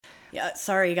Yeah,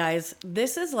 sorry guys.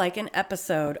 This is like an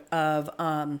episode of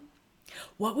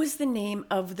what was the name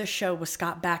of the show with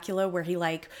Scott Bakula where he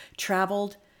like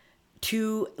traveled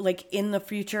to like in the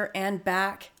future and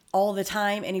back all the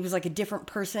time and he was like a different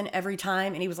person every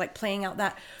time and he was like playing out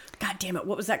that God damn it,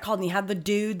 what was that called? And he had the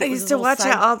dude that I was used his to little watch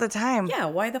side... it all the time. Yeah,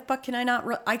 why the fuck can I not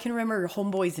I can remember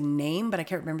Homeboy's name, but I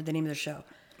can't remember the name of the show.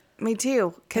 Me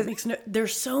too.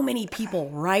 There's so many people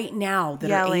right now that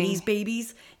Yelling. are 80s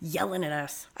babies yelling at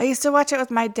us. I used to watch it with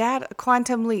my dad,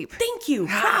 Quantum Leap. Thank you,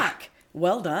 crack.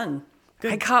 Well done.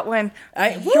 Good. I caught one.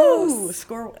 Woo!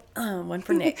 Score one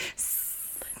for Nick.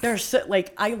 There's so,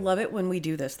 like, I love it when we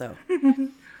do this though,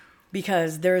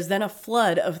 because there's then a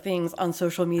flood of things on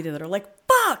social media that are like,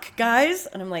 "Fuck, guys,"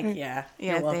 and I'm like, "Yeah,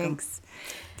 Yeah, you're welcome." thanks.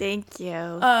 Thank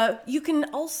you. You can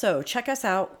also check us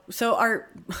out. So our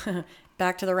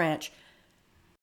back to the ranch.